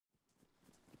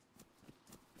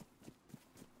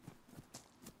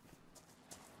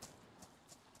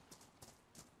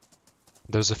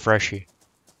There's a freshie.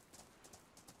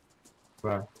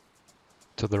 Where?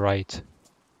 To the right.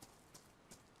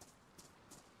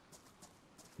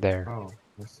 There. Oh,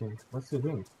 I see. What's he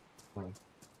doing? Oh,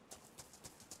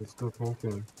 let's go talk to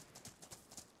him.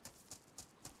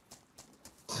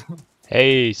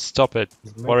 Hey, stop it.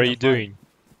 He's What are making a you fight. doing?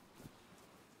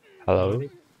 Hello? Buddy.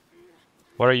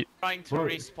 What are you? Trying to Bro,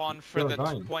 respawn for you're the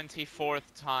dying. 24th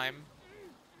time.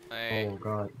 Oh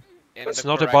god. In It's the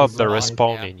not correct about the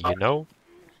spot, respawning, yeah. you know?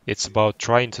 It's about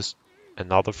trying to...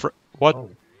 Another What? Oh,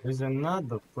 there's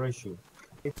another freshie.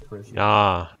 It's freshie.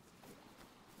 Nah.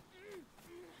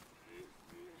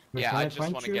 But Yeah, can I I just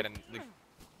punch want to you? get in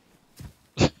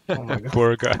the... Oh my god.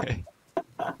 Poor guy.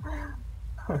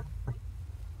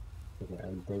 Okay,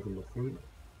 I'm taking the food.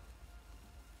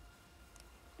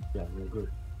 Yeah, we're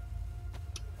good.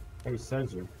 Hey,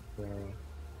 Sergio,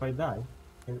 if I die,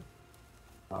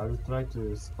 I will try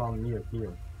to spawn near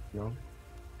here, you know?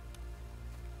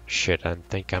 Shit, I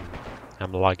think I'm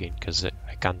lagging because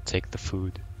I can't take the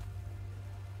food.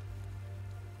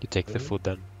 You take the Really? food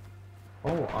then.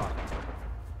 Oh,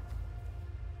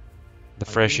 The I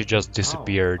freshie think just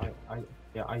disappeared.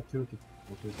 yeah, I took it.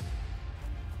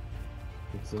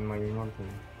 It's in my inventory.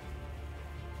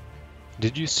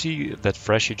 Did you see that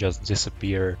freshie just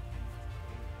disappear?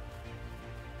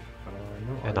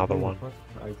 No, Another I didn't, one. but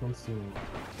I can see him.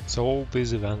 So all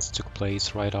these events took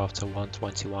place right after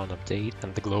 1.21 update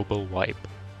and the global wipe.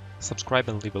 Subscribe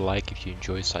and leave a like if you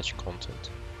enjoy such content.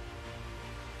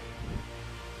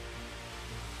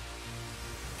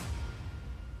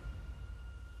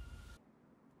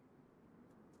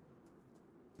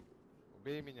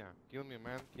 Убей меня. Kill me,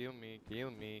 man. Kill me,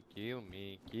 kill me, kill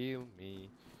me, kill me.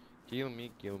 Kill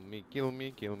me, kill me, kill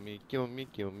me, kill me, kill me,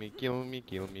 kill me, kill me,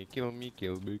 kill me, kill me,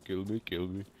 kill me, kill me, kill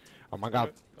me. Oh my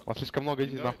god. Вас слишком много,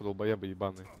 идите нахуй, долбоебы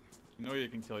ебаные. You know you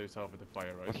can kill yourself with the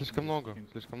fire, right? Вас слишком много,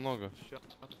 слишком много. Shut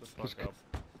the fuck up.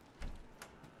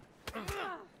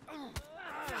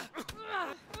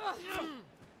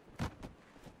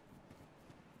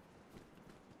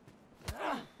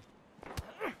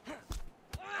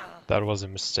 That was a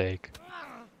mistake.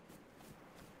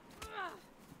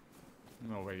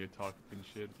 No way you're talking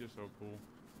shit, you're so cool.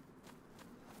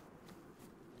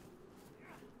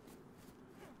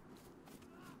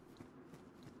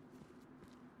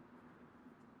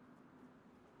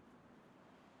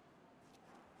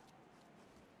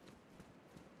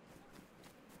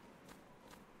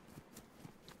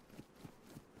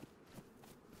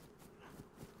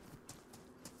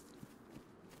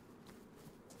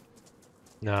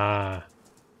 Nah.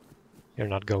 You're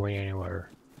not going anywhere.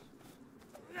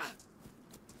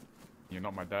 You're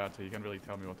not my dad, so you can't really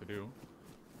tell me what to do.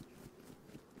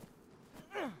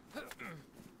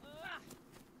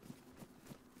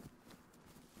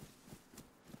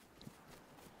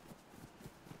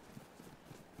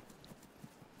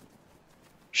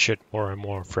 Shit, more and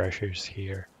more freshers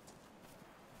here.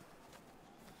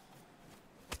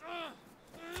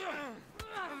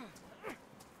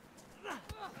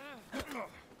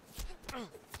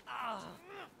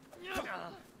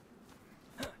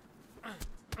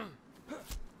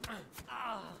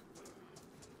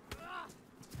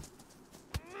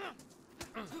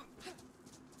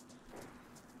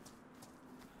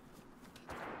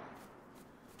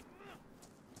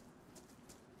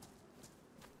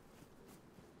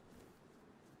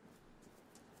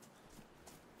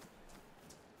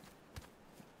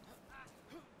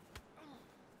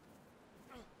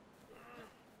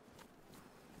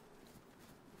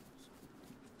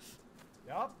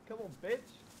 Yup, come on, bitch.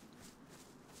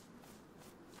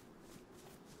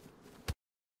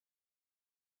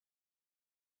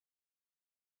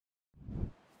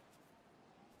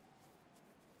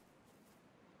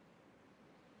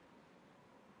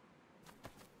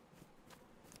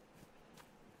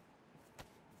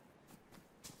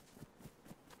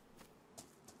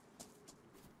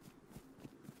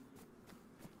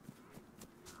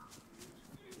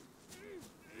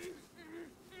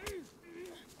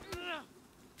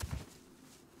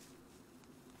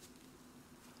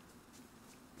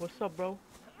 What's up, bro?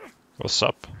 What's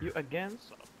up? You again?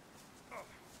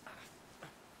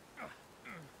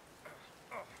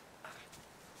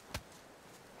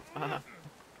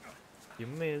 You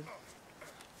missed.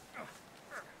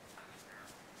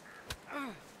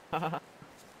 At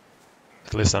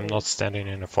least I'm not standing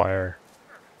in a fire.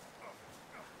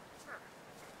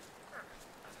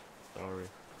 Sorry.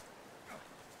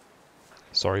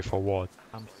 Sorry for what?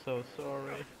 I'm so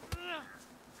sorry.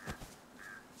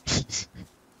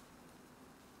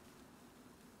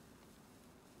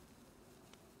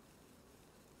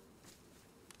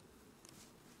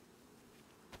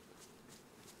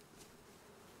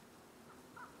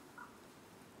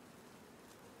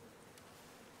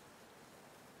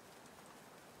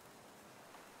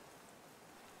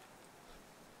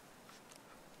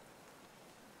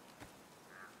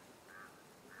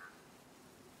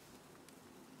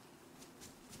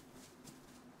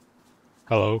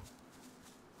 Hello.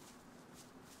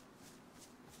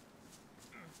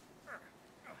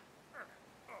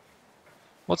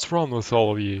 What's wrong with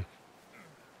all of you?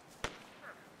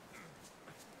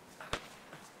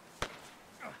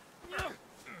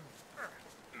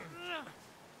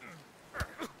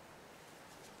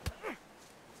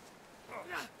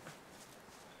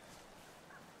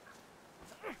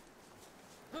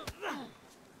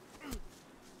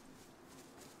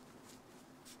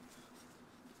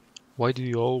 Why do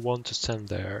you all want to stand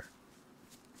there?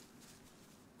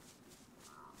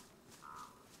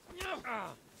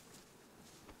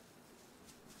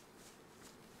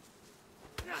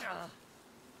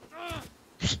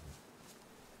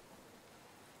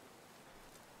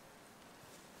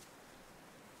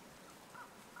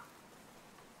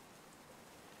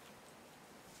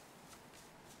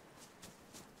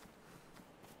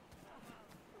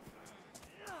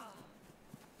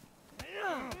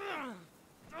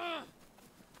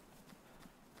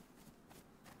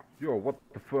 Yo, what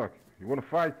the fuck? You wanna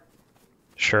fight?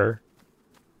 Sure.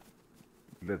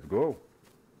 Let's go.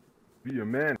 Be a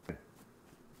man.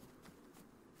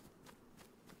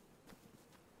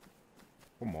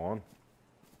 Come on.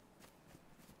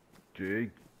 Take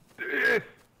this!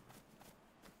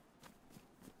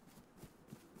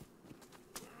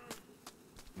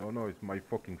 No, it's my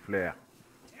fucking flare.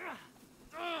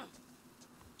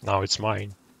 Now it's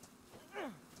mine.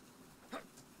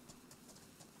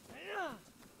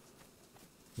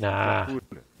 Nah. Careful.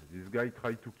 This guy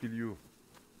tried to kill you.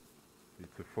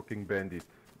 It's a fucking bandit.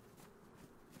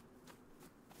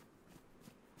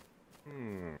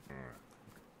 Come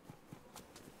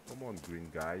on, green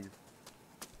guys.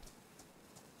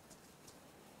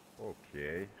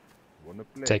 Okay. Wanna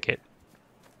play? Take it.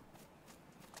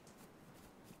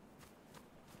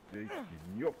 Take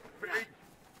in your face!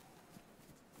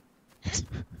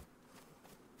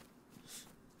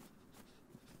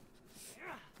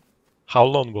 How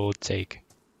long will it take?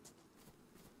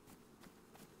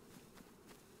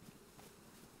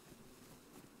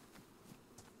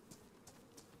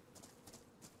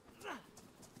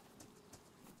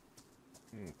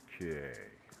 Okay.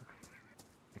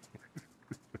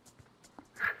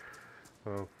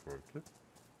 Oh, fuck it.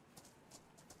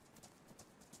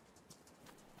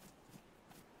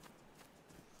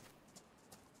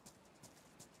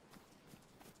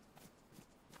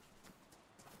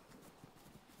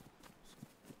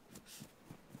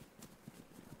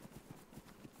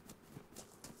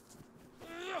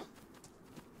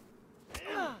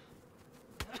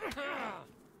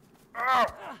 Ow!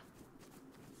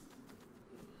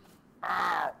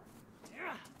 Ow!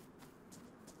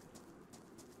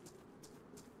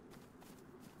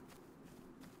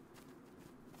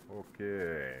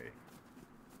 Okay.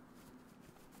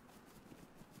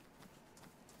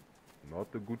 Not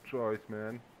a good choice,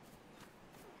 man.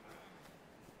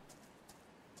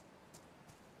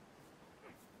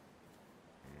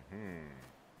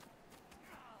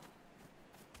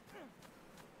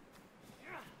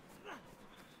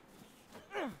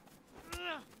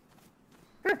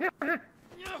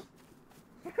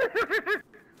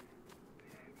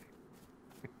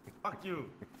 Fuck you!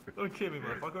 Don't kill me,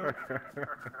 motherfucker!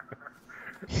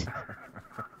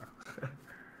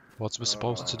 What's we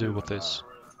supposed to do with this?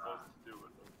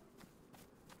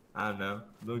 I don't know.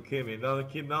 Don't kill me. No,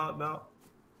 kill, no.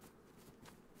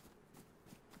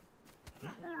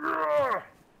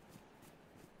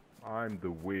 I'm the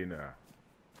winner.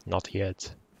 Not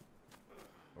yet.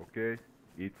 Okay?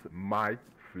 It's my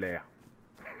flare.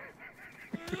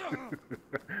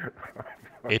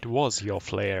 It was your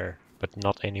flare, but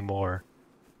not anymore.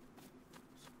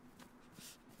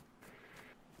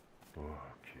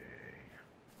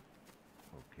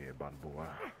 Okay, bad boy.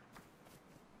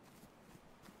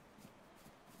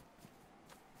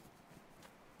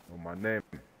 Oh, my name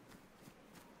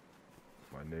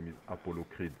is Apollo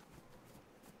Creed.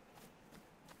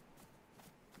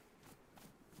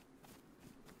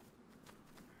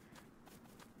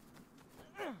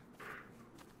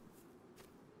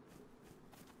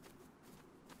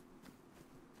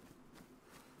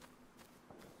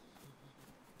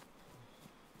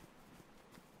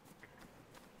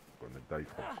 Gonna die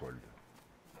from cold.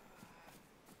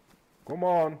 Come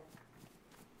on!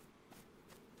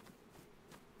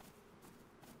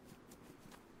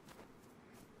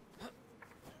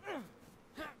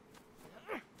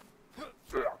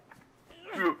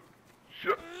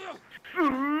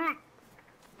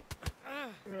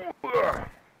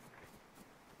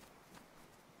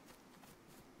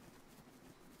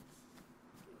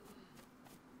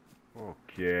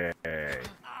 Okay.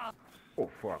 Oh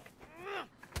fuck.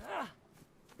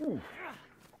 Oof.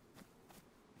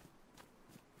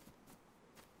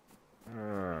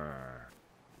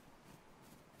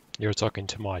 You're talking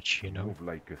too much, you know. Move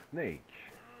like a snake.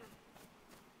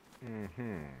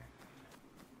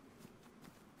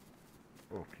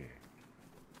 Okay.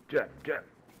 Jab, jab.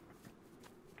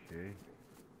 Okay.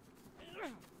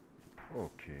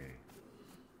 Okay.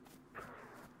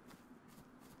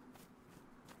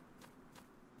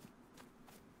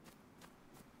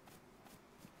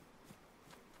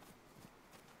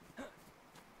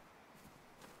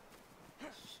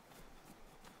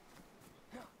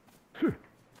 Phew.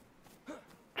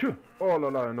 Phew. Oh la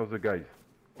la, another guys.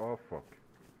 Oh fuck.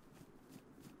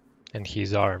 And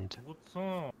he's armed. What's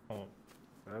up?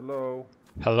 Hello.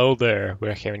 Hello there,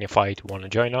 we're having a fight. Wanna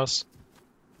join us?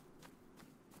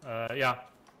 Yeah.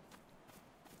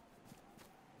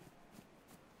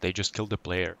 They just killed the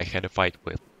player I had a fight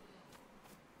with.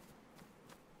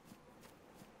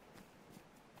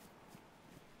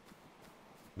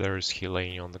 There is he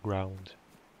laying on the ground.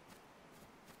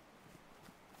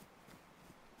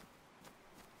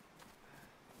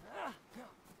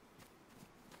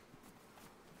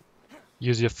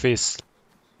 Use your fist.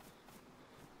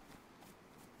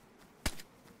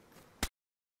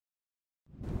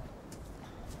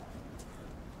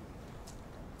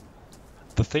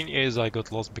 The thing is, I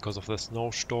got lost because of the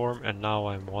snowstorm, and now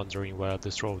I'm wondering where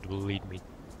this road will lead me.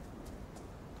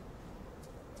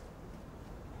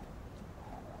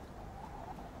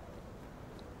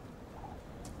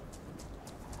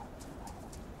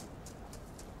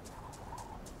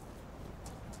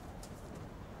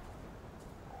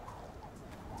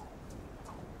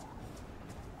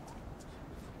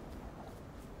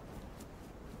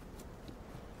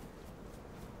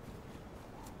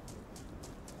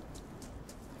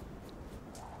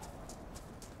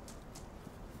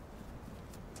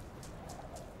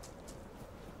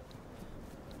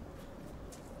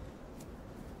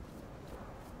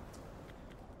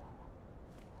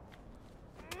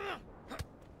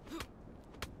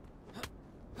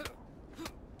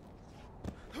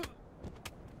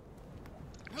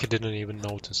 He didn't even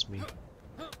notice me.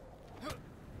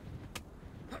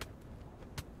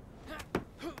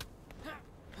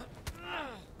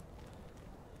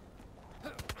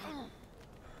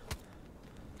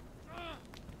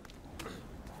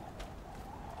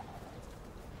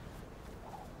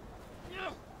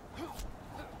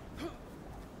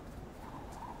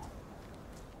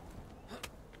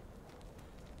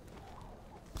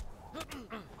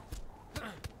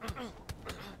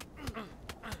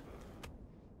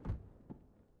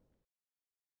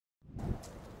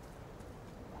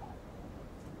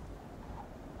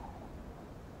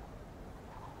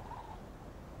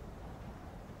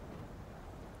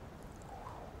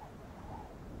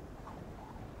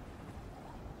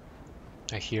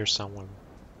 I hear someone.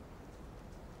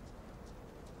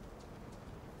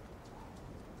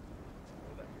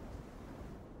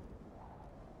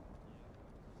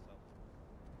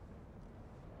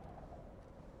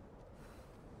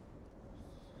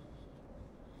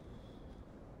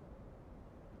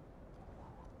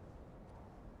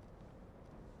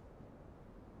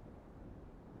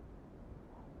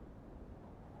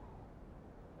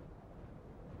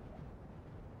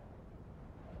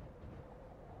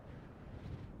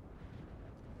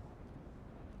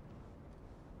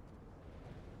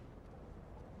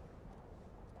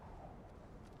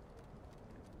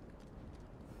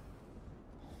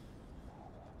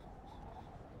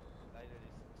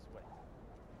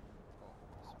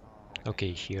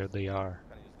 Okay, here they are.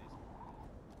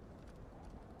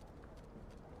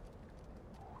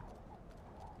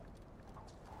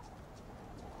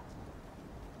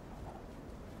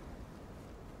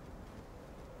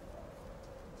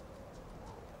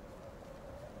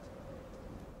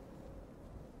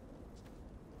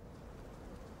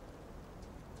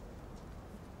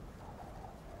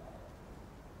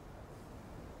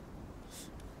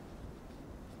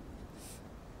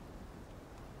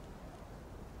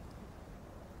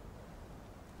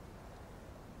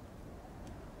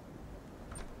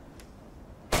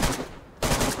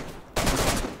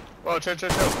 Whoa, chill, chill,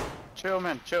 chill. Chill,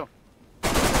 man, chill. I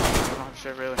don't have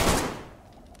shit, really.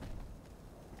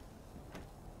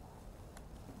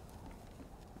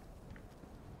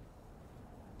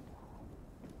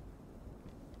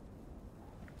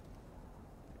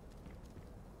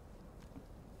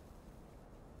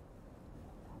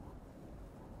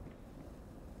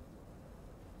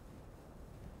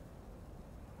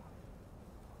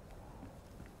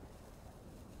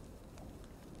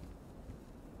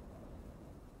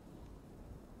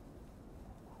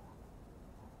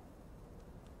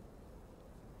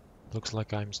 Looks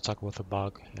like I'm stuck with a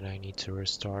bug and I need to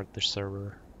restart the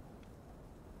server.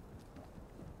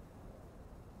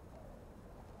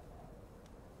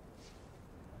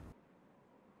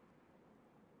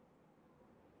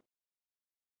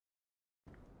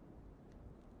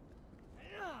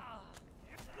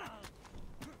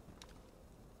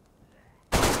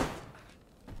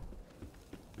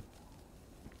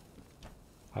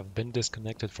 I've been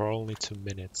disconnected for only 2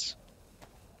 minutes.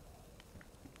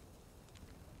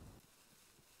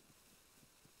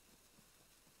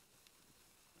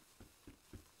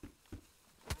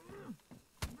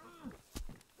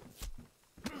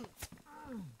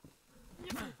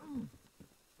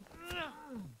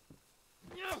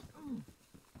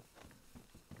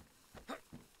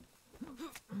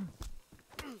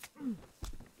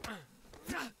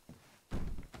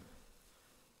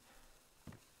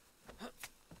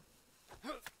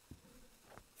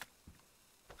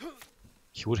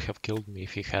 He would have killed me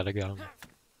if he had a gun.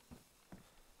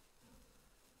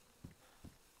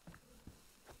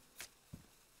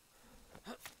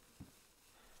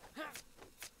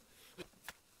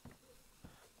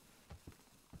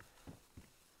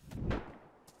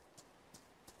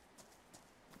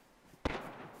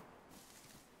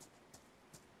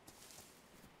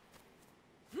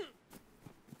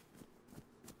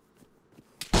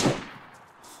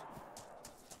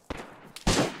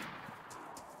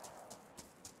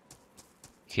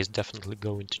 He's definitely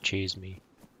going to chase me.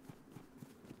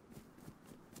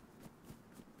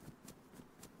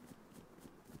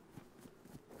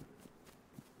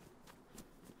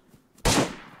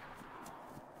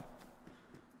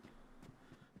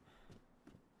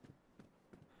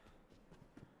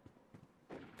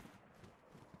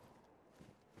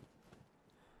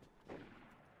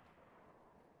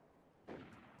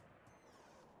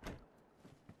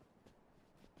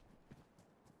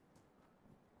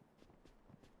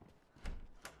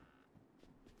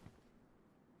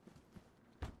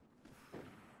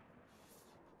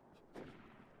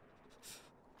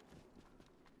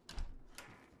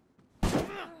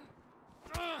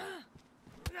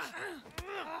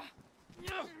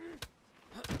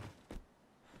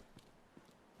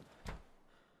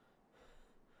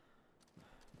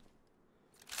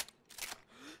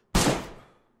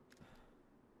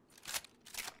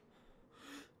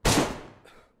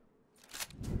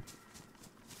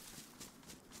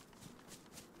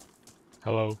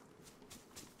 Hello.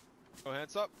 Oh,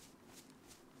 hands up.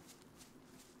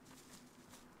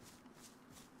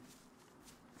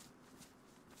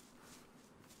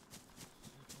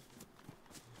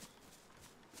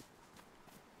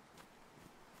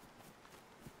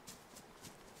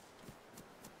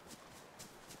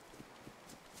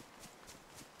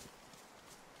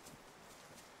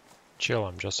 Chill,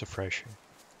 I'm just a fresher.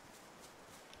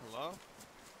 Hello?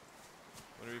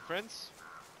 Wanna be friends?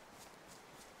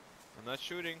 I'm not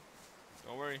shooting.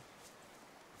 Don't worry.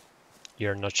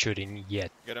 You're not shooting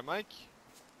yet. You got a mic?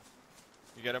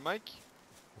 You got a mic?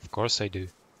 Of course I do.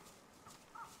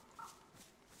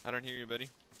 I don't hear you, buddy.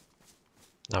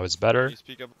 Now it's Can better. you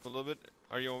speak up a little bit?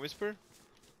 Are you on whisper?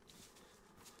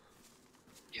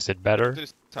 Is it better?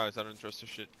 This house, I don't trust your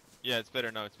shit. Yeah, it's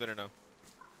better now. It's better now.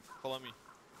 Follow me.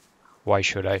 Why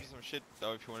should I? Do some shit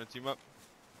though if you want to team up.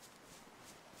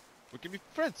 We can be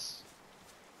friends.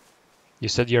 You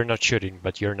said you're not shooting,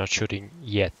 but you're not shooting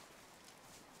yet.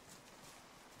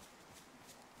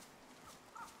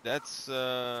 That's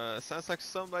sounds like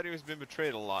somebody who's been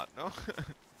betrayed a lot, no?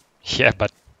 Yeah,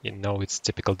 but you know it's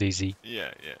typical DayZ.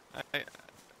 Yeah,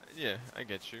 yeah, I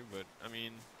get you, but I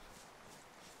mean,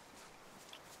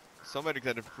 somebody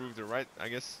gotta prove the right, I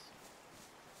guess.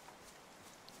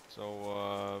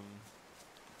 So,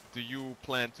 do you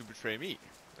plan to betray me?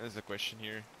 That's the question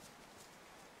here.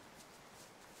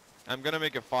 I'm gonna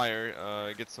make a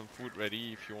fire, get some food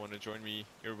ready. If you want to join me,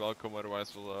 you're welcome.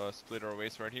 Otherwise, we'll split our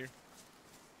ways right here.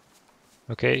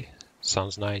 Okay,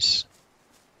 sounds nice.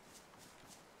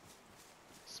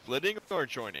 Splitting or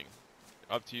joining?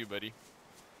 Up to you, buddy.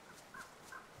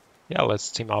 Yeah, let's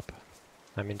team up.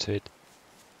 I'm into it.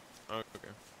 Okay,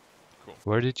 cool.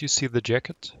 Where did you see the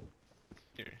jacket?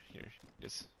 Here,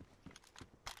 yes.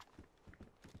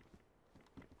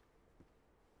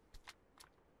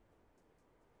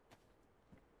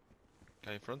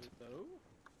 Guy in front. Hello?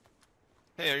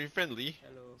 Hey, are you friendly?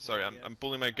 Hello. Sorry, I'm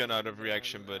pulling my gun out of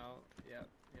reaction, but Yeah,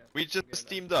 we just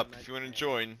teamed up. If you want to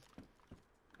join,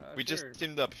 we sure. just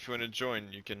teamed up. If you want to join,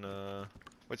 you can.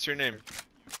 What's your name?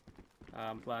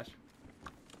 Flash.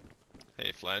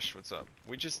 Hey, Flash. What's up?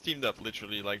 We just teamed up,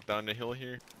 literally, like down the hill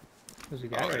here. There's a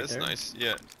guy Oh, right that's there. nice.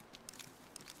 Yeah.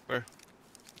 Where?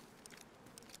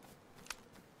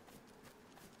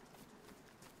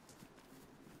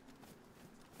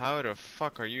 How the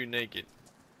fuck are you naked?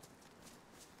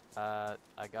 I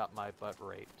got my butt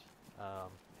raped. Are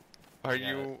I got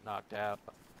you? knocked out,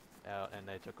 and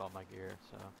they took all my gear,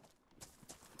 so.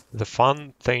 The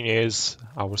fun thing is,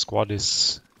 our squad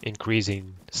is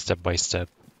increasing step by step.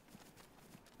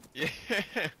 Yeah.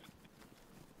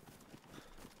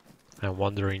 I'm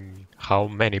wondering how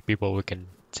many people we can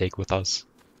take with us.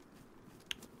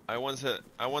 I once had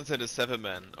a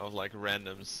 7-man of like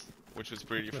randoms, which was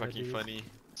pretty That's what I fucking do. funny.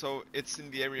 So it's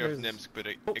in the area of There's- Nemsk, but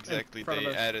Oh, in exactly front of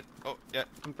they us. added. Oh yeah,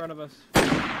 In front of us.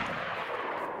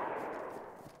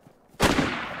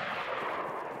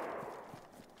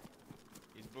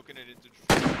 he's booking it into.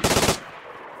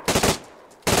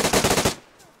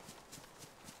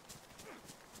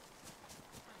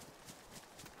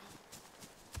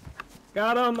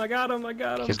 Got him! I got him! I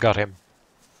got him! He's got him.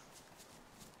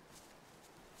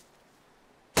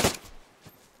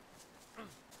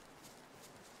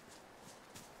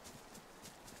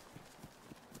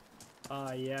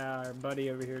 Ah, yeah, our buddy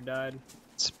over here died.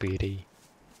 Speedy.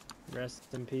 Rest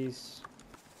in peace.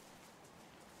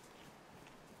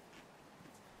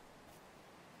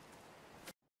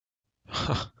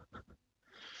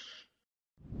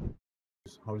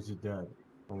 How's he dead?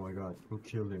 Oh my god, who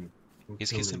killed him? Who Is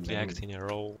he killed him? simply I mean, acting a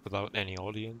role without any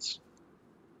audience?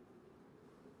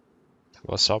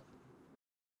 What's up?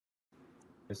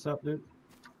 what's up, dude?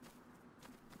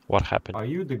 What happened? Are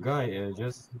you the guy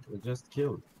just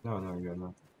killed? No, no, you're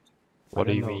not. What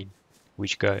do don't you know. mean?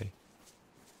 Which guy?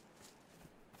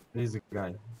 This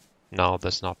guy. No,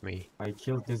 that's not me. I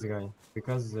killed this guy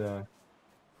because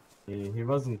he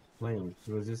wasn't playing.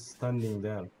 He was just standing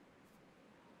there.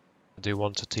 Do you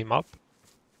want to team up?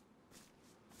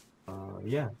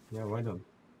 Yeah, why not?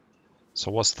 So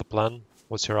what's the plan?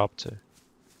 What you're up to?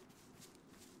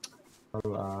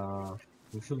 Well,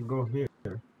 we should go here.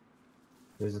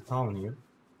 There's a town here.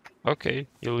 Okay,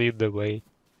 you lead the way.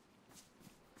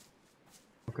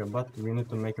 Okay, but we need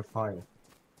to make a fire.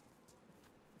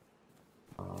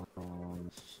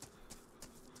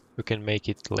 We can make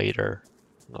it later,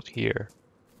 not here.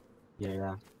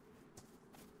 Yeah.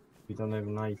 We don't have a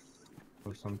knife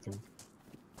or something.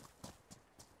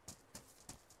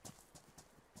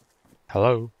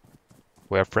 Hello?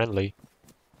 We are friendly.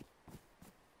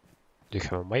 Do you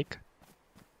have a mic?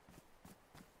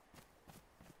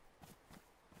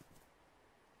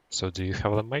 So do you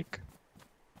have a mic?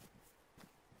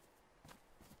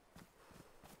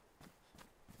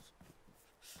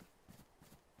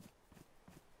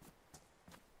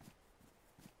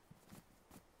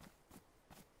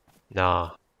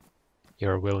 Nah.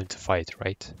 You're willing to fight,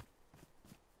 right?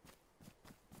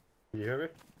 You hear me?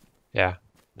 Yeah,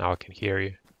 now I can hear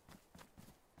you.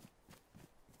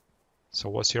 So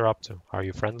what's you're up to? Are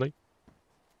you friendly?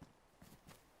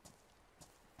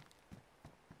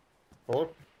 Hello?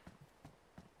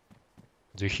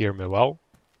 Do you hear me well?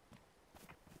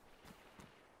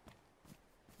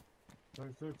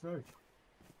 Search.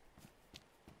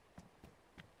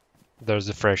 There's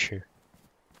a fresh here.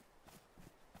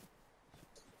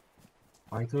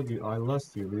 I told you, I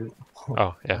lost you, dude.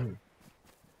 Oh, yeah. damn.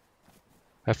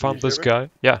 I found you this hear me? guy.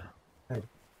 Yeah.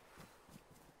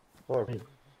 Hello? Hey.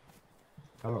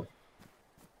 Hello.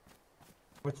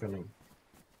 What's your name?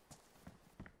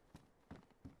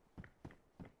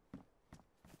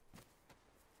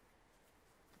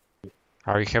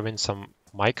 Are you having some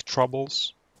mic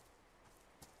troubles?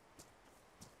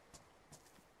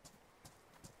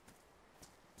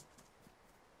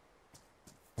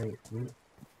 Hey,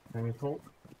 can you talk?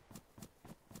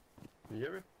 You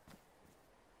hear me?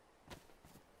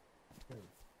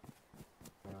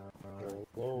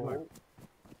 Hello?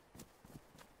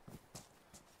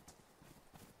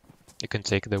 You can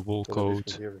take the wool coat.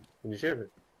 Can you hear me?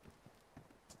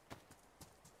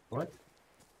 What?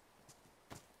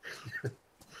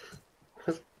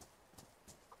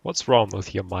 What's wrong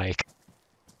with your mic?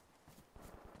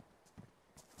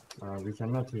 We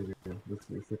cannot hear you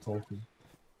if you're talking.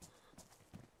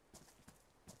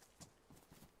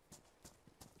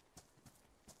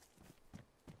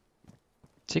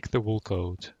 Take the wool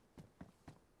coat.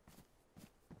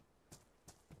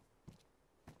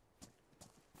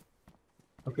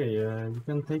 Okay, you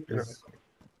can take this.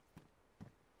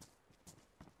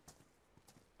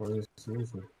 For this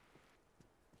reason.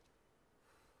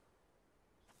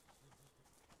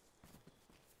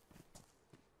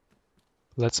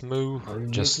 Let's move. Are you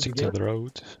Just naked stick to again? the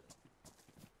road.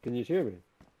 Can you hear me?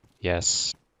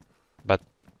 Yes. But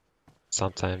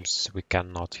sometimes we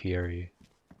cannot hear you.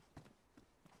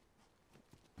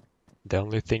 The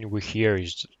only thing we hear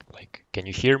is like, can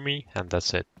you hear me? And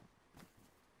that's it.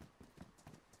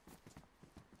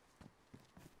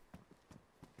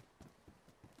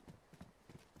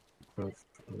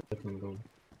 Let me go.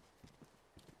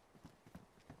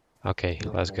 Okay,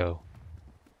 let's Okay. go.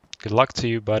 Good luck to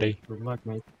you, buddy. Good luck,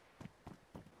 mate.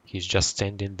 He's just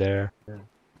standing there. Yeah.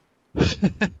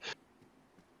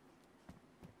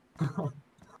 What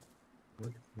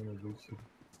can I do?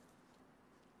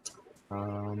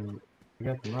 I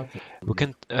got nothing. We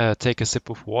can take a sip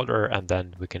of water and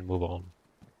then we can move on.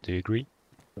 Do you agree?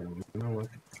 You know what?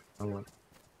 You know what?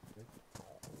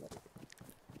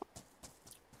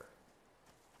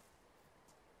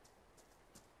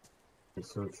 Okay,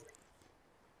 search.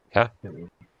 Yeah? Get in.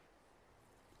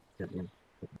 Get in.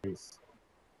 Please.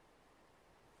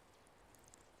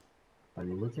 Are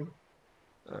you looking?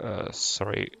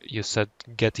 Sorry, you said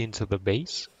get into the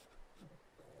base?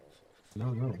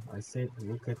 No, I said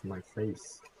look at my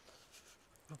face.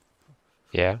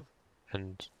 Yeah.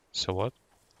 And so what?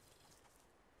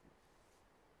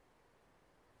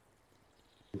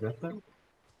 You got that?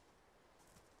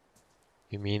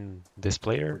 You mean this Or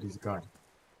player? this guy?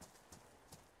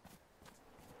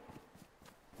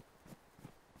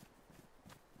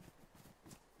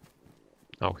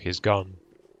 Oh, he's gone.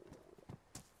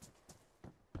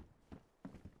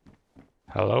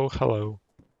 Hello, hello.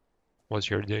 What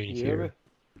you're doing Can you hear me?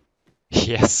 here?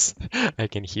 Yes, I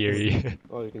can hear you.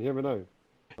 Oh, you can hear me now?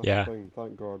 That's Yeah. fine,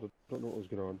 thank God. I don't know what was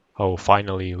going on. Oh,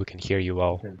 finally, we can hear you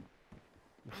well. Okay.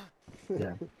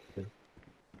 Yeah.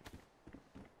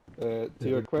 To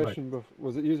your question,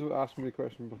 was it you who asked me the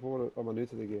question before, or am I new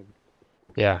to the game?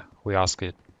 Yeah, we ask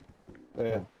it.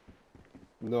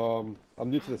 No, I'm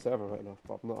new to the server right now,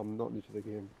 but I'm not new to the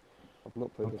game. I've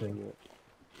not played this Okay. one yet.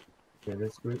 Yeah,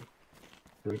 that's good.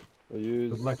 Are you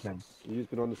Good luck then. you've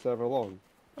been on the server long?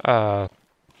 No.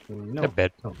 A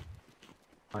bit. No.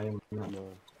 I am not. No.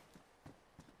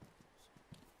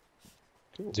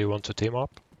 Cool. Do you want to team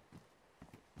up?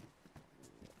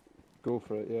 Go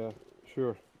for it, yeah.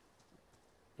 Sure.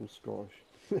 I'm Scottish.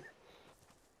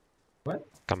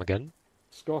 Come again?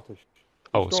 Scottish.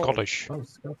 Oh, Scottish. Scottish. Oh,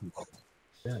 Scottish.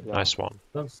 Yeah. Yeah. Nice one.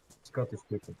 Those Scottish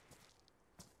people.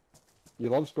 You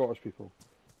love Scottish people.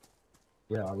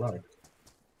 Yeah, I love it.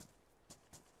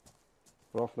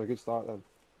 We're off to a good start then.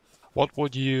 What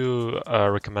would you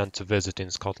recommend to visit in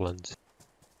Scotland?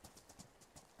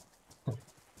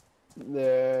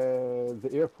 The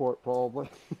airport probably.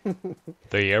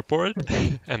 The airport?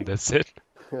 And that's it?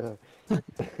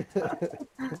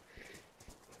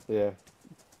 Yeah.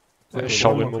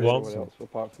 Shall we one more move on? Somewhere else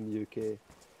apart from the UK.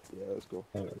 Yeah, let's go.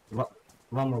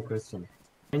 One more question.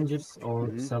 Rangers or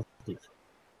Mhm. Celtic?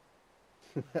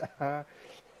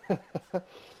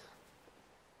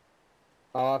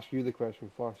 I'll ask you the question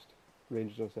first.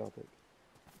 Rangers or Celtic?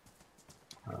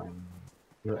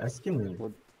 You're asking me.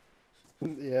 What?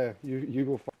 Yeah, you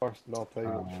go first and I'll tell you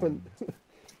which one.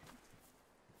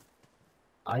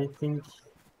 I think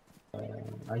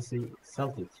I say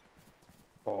Celtic.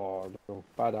 Oh no,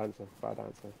 bad answer, bad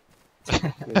answer.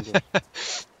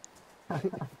 Rangers.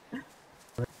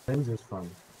 Rangers fan.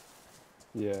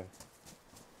 Yeah.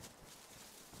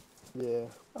 Yeah.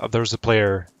 There's a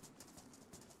player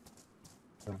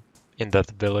Yeah. in that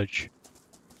village.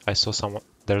 I saw someone.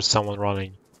 There's someone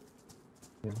running.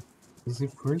 Is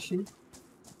it Frishy?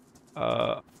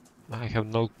 I have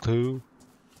no clue.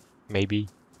 Maybe.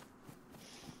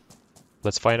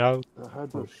 Let's find out. I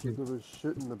heard Oh, shit. there was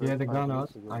shooting about Yeah, the 5 gun out.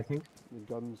 minutes ago. I think The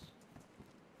guns.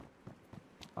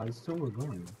 I saw a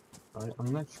gun.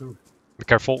 I'm not sure. Be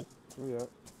careful. Oh yeah.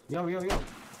 Yo.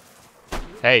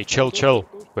 Hey, chill, chill.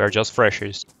 We are just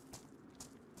freshies.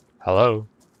 Hello.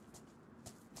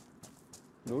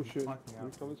 No shooting. Fucking hell.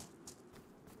 Newcomers.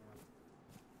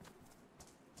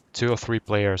 2 or 3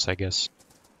 players, I guess.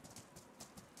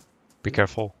 Be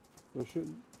careful. No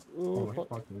shooting. Oh, Oh, my fuck.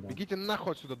 fucking gun. Бегите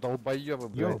нахуй отсюда, долбоёбы,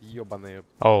 блядь, ёбаные.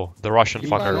 Oh, the Russian You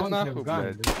fucker. don't have Нахуй, gun,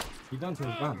 блядь. dude. You don't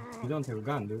have gun. You don't have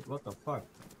gun, dude. What the fuck?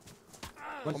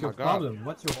 What's Oh your my God. problem?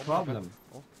 What's your Oh my problem?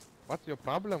 What's your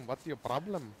problem? What's your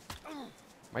problem?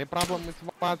 My problem is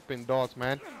what, пиндос,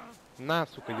 man. На,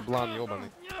 сука, еблан ёбаный.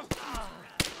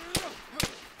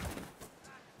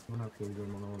 I'm not gonna do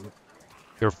monologue.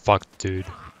 You're fucked, dude.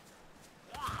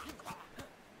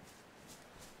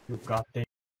 You goddamn.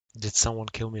 Did someone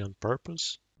kill me on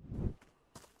purpose?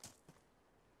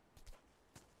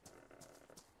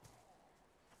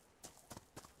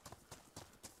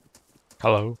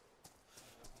 Hello.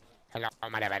 Hello,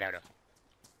 motherfucker.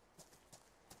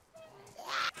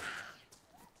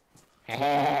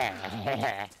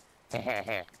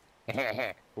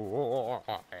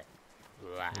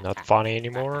 Not funny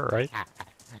anymore, right?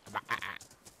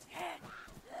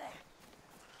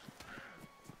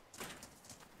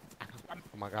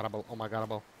 Oh my godable, oh my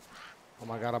godable. Oh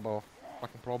my godable.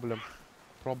 Fucking problem.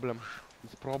 Problem.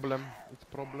 It's problem. It's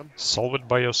problem. Solve it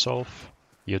by yourself.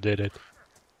 You did it.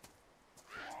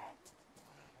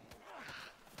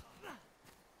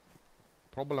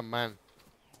 Problem, man.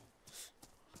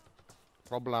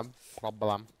 Problem.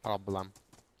 Problem. Problem.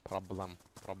 Problem.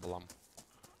 Problem.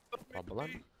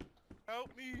 Problem. Help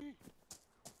me!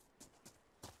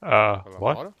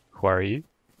 What? Hello? Who are you?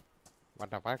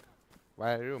 What the fuck?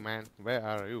 Where are you, man? Where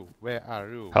are you? Where are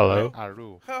you? Hello? Where are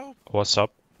you? Help! What's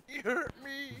up? You hurt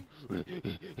me!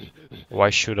 Why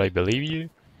should I believe you?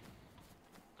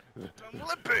 I'm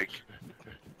limping!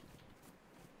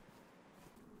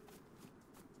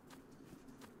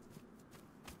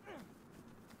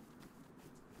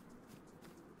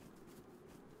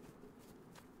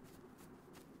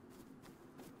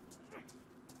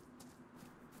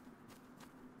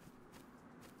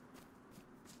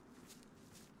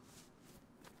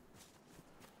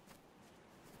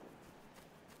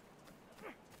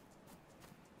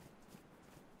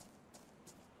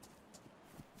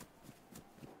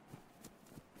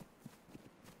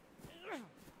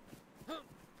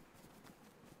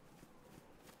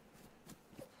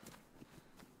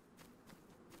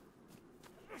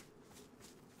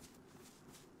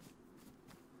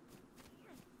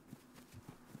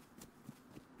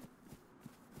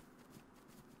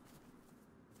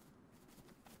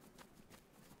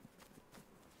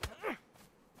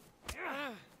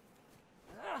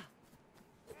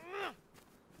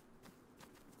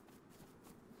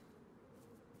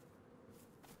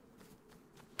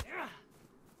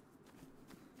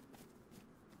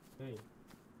 Hey,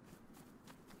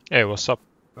 Hey, what's up?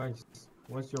 guys,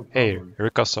 what's your Hey, problem?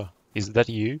 Ricasa, is that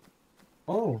you?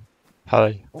 Oh,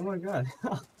 Hi. oh my God.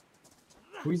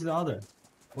 Who is the other?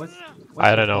 What's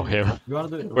I your don't know problem? him. You are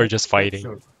the We're just fighting.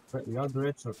 shirt. You are the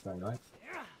red shirt guy, right?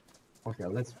 Okay,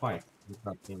 let's fight with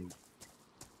that thing.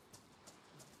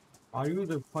 Are you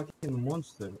the fucking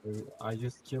monster I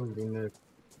just killed in the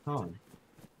town?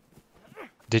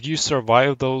 Did you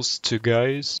survive those two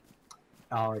guys?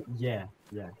 Yeah.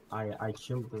 I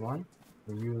killed the one.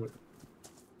 You,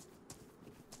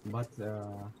 but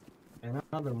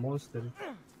another monster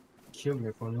killed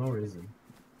me for no reason.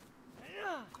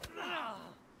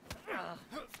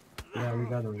 Yeah, we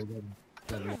got him.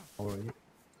 Got him already.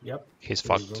 Yep. He's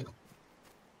There you fucked. go.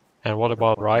 And what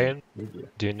about Fucking Ryan?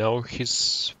 idiot. Do you know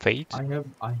his fate? I have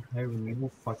no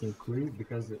fucking clue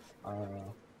because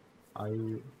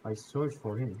I searched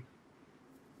for him,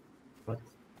 but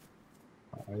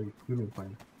I couldn't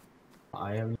find.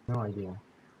 I have no idea.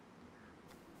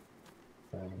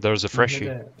 There's a He freshie.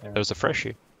 had There's a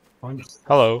freshie. punch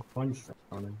Hello, on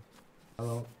him.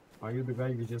 Hello, are you the guy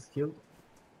you just killed?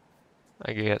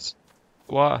 I guess.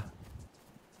 What?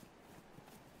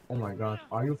 Oh my God,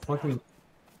 are you fucking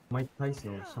Mike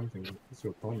Tyson or something? What's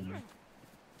your problem, man?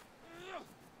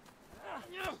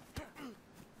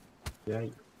 Yeah,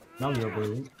 now you're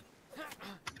bleeding.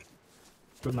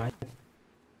 Good night.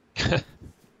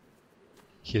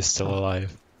 He's still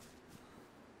alive.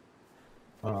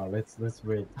 Let's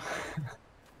wait.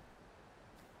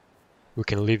 We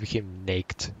can leave him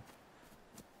naked.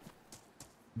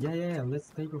 Yeah, let's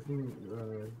take off him.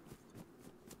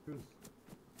 Shoes.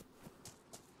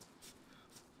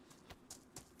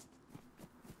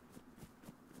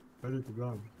 Ready to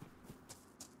go.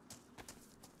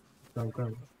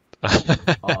 Come.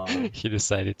 He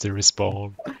decided to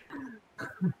respawn.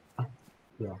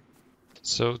 Yeah.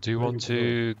 So, do you Ready want to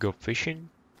to go fishing?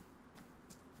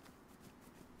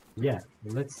 Yeah,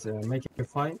 let's make a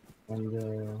fight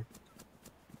and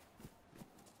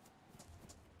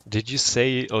Did you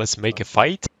say let's make a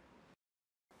fight?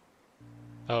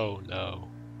 Oh no.